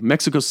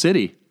Mexico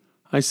City,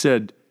 I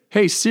said,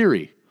 hey,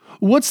 Siri,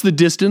 what's the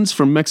distance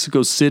from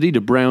Mexico City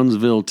to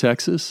Brownsville,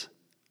 Texas?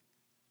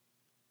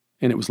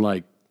 And it was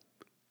like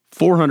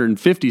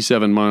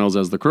 457 miles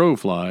as the crow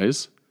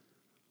flies,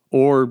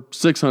 or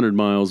 600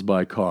 miles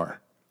by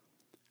car.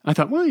 I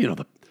thought, well,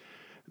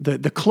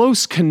 the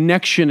close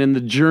connection in the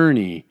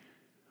journey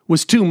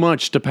was too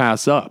much to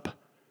pass up.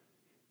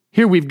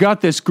 Here we've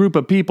got this group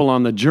of people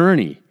on the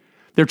journey.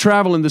 They're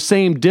traveling the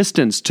same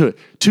distance to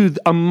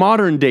a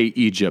modern-day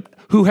Egypt,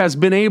 who has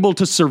been able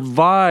to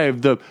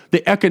survive the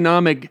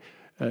economic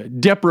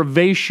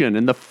deprivation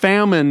and the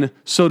famine,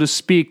 so to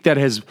speak, that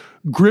has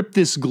gripped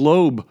this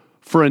globe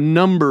for a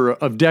number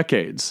of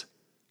decades.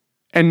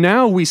 And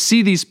now we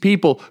see these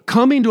people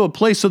coming to a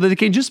place so that they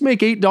can just make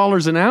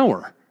 $8 an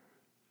hour,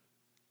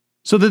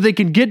 so that they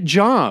can get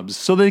jobs,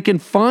 so that they can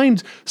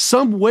find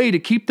some way to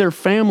keep their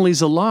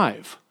families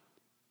alive.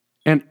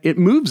 And it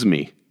moves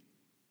me.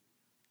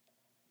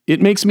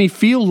 It makes me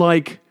feel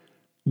like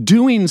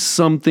doing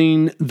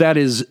something that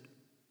is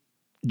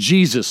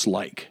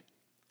Jesus-like.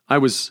 I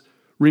was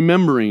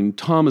remembering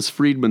Thomas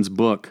Friedman's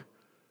book,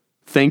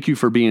 Thank You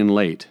for Being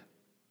Late.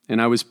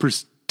 And I was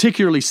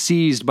particularly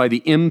seized by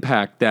the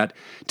impact that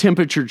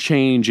temperature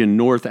change in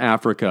North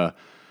Africa,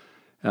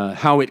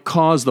 how it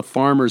caused the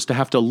farmers to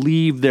have to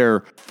leave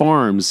their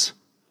farms,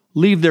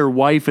 leave their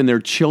wife and their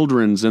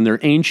children's and their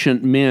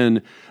ancient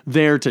men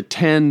there to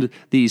tend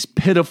these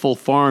pitiful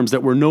farms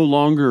that were no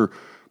longer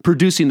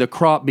producing the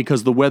crop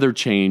because the weather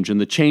change and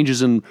the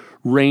changes in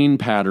rain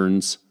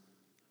patterns.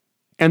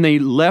 And they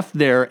left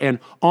there, and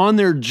on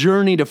their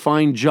journey to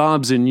find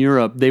jobs in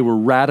Europe, they were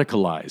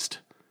radicalized.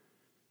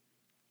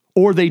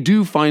 Or they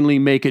do finally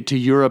make it to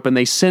Europe, and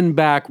they send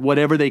back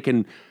whatever they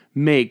can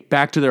make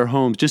back to their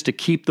homes just to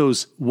keep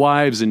those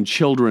wives and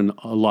children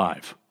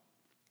alive.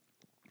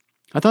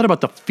 I thought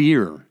about the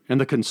fear and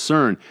the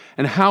concern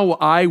and how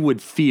I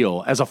would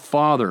feel as a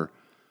father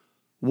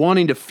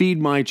wanting to feed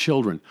my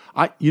children.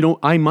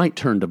 I might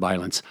turn to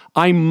violence.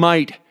 I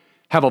might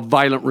have a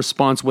violent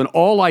response when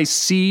all I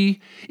see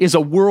is a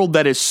world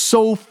that is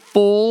so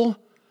full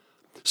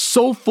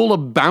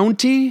of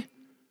bounty,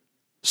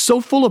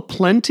 so full of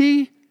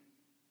plenty.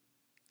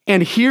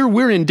 And here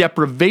we're in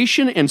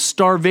deprivation and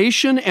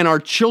starvation, and our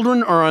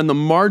children are on the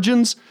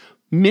margins,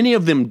 many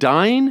of them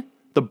dying.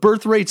 The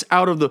birth rate's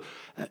out of the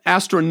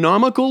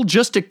astronomical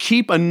just to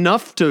keep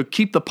enough to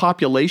keep the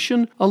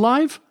population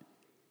alive.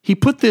 He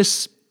put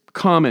this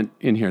comment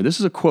in here. This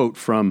is a quote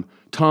from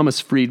Thomas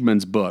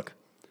Friedman's book,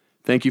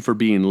 Thank You for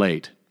Being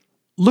Late.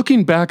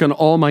 Looking back on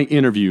all my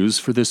interviews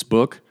for this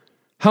book,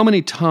 how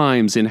many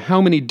times in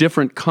how many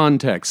different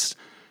contexts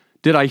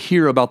did I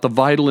hear about the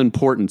vital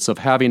importance of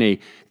having a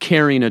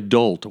caring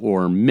adult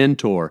or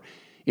mentor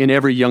in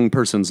every young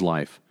person's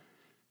life?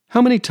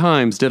 How many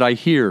times did I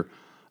hear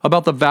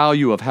about the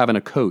value of having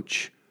a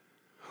coach?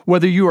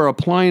 Whether you are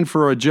applying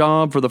for a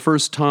job for the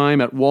first time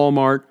at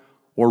Walmart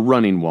or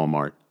running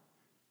Walmart.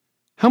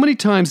 How many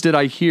times did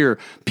I hear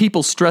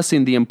people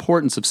stressing the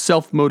importance of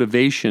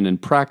self-motivation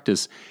and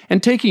practice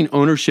and taking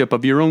ownership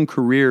of your own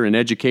career and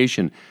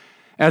education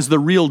as the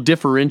real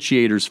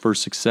differentiators for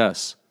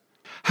success?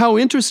 How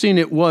interesting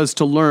it was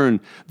to learn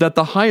that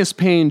the highest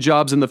paying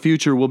jobs in the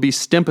future will be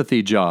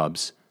STEMpathy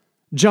jobs.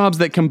 Jobs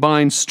that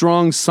combine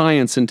strong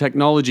science and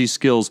technology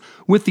skills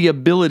with the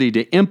ability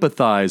to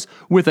empathize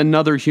with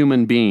another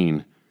human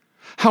being.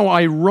 How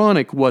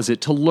ironic was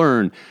it to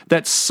learn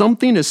that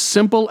something as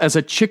simple as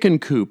a chicken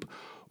coop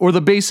or the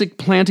basic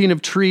planting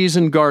of trees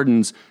and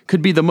gardens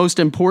could be the most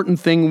important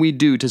thing we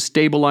do to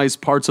stabilize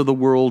parts of the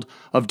world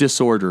of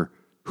disorder.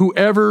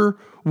 Whoever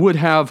would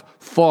have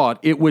thought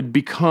it would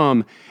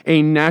become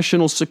a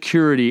national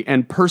security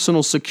and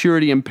personal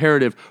security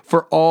imperative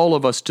for all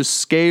of us to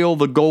scale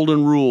the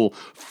golden rule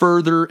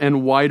further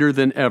and wider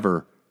than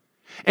ever.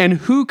 And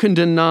who can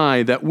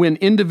deny that when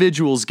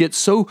individuals get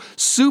so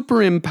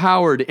super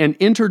empowered and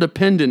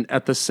interdependent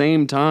at the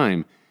same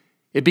time,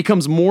 it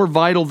becomes more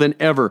vital than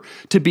ever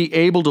to be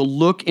able to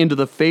look into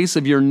the face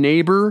of your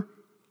neighbor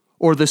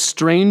or the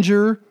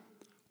stranger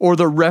or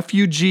the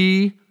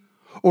refugee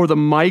or the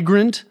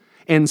migrant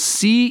and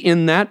see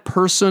in that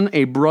person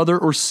a brother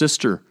or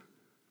sister?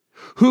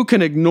 Who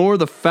can ignore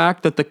the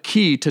fact that the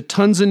key to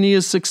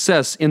Tanzania's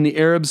success in the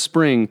Arab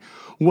Spring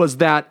was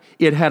that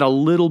it had a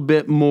little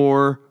bit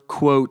more,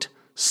 quote,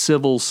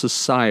 civil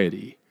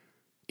society,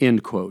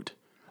 end quote,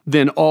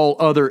 than all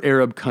other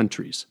Arab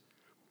countries?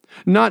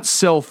 Not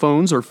cell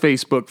phones or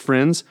Facebook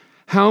friends.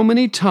 How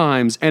many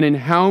times and in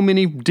how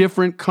many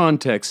different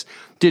contexts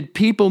did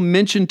people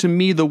mention to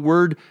me the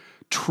word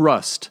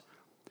trust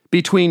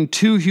between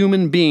two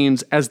human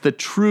beings as the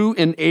true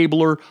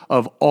enabler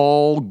of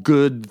all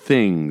good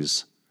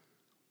things?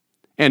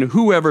 And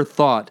whoever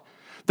thought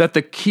that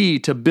the key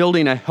to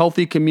building a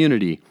healthy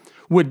community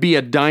would be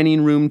a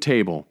dining room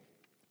table?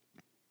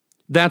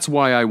 That's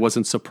why I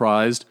wasn't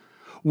surprised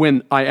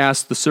when I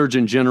asked the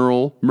Surgeon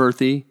General,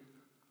 Murthy,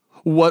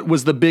 what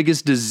was the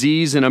biggest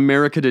disease in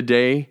America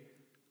today?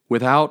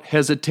 Without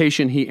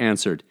hesitation, he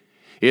answered,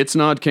 "It's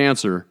not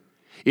cancer.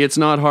 It's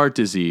not heart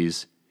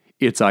disease.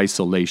 It's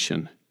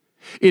isolation.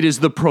 It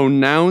is the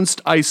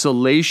pronounced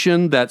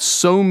isolation that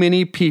so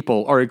many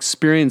people are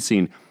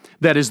experiencing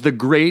that is the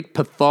great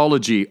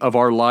pathology of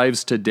our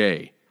lives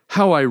today."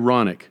 How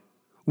ironic.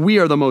 We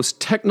are the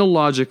most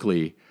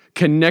technologically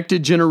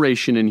connected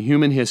generation in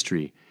human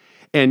history,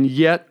 and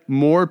yet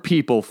more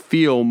people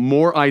feel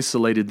more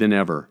isolated than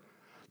ever.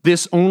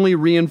 This only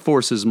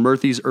reinforces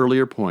Murthy's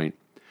earlier point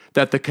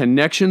that the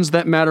connections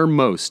that matter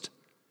most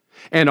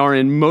and are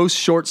in most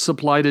short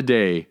supply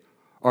today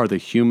are the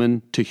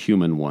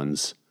human-to-human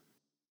ones.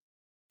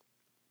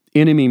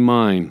 Enemy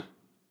mine.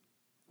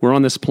 We're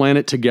on this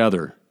planet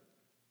together.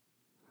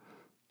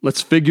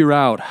 Let's figure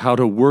out how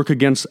to work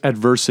against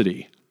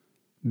adversity,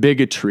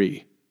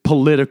 bigotry,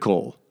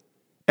 political,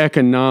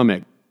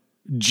 economic,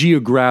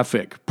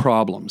 geographic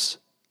problems.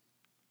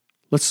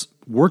 Let's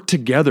work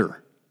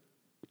together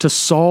to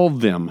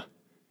solve them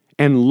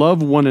and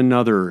love one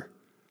another.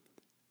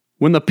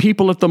 When the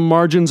people at the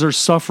margins are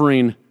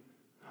suffering,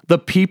 the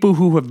people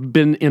who have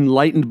been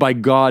enlightened by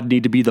God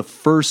need to be the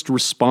first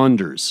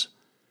responders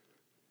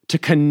to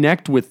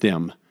connect with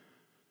them.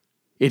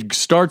 It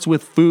starts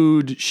with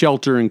food,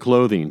 shelter, and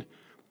clothing,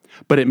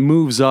 but it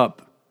moves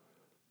up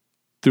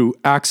through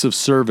acts of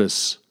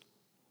service,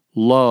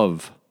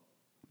 love,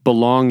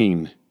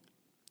 belonging,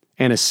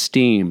 and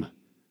esteem.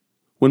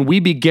 When we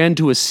begin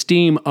to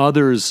esteem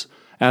others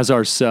as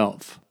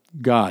ourselves,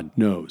 God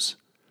knows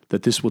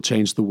that this will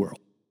change the world.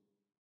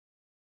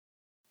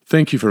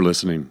 Thank you for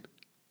listening.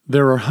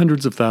 There are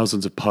hundreds of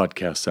thousands of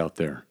podcasts out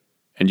there,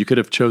 and you could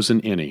have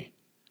chosen any.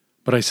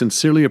 but I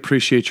sincerely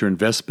appreciate your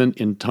investment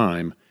in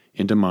time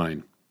into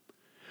mine.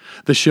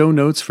 The show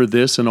notes for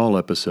this and all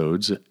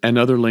episodes, and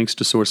other links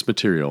to source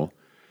material,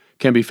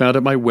 can be found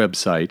at my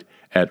website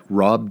at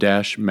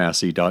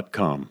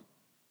rob-massey.com.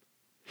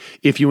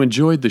 If you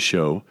enjoyed the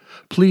show,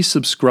 please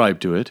subscribe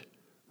to it,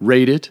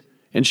 rate it,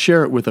 and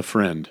share it with a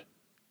friend.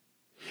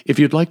 If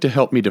you'd like to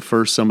help me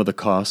defer some of the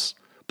costs,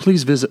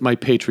 please visit my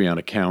Patreon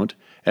account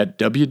at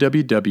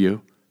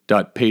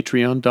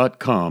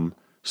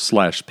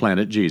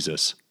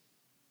www.patreon.com/planetjesus.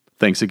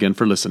 Thanks again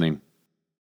for listening.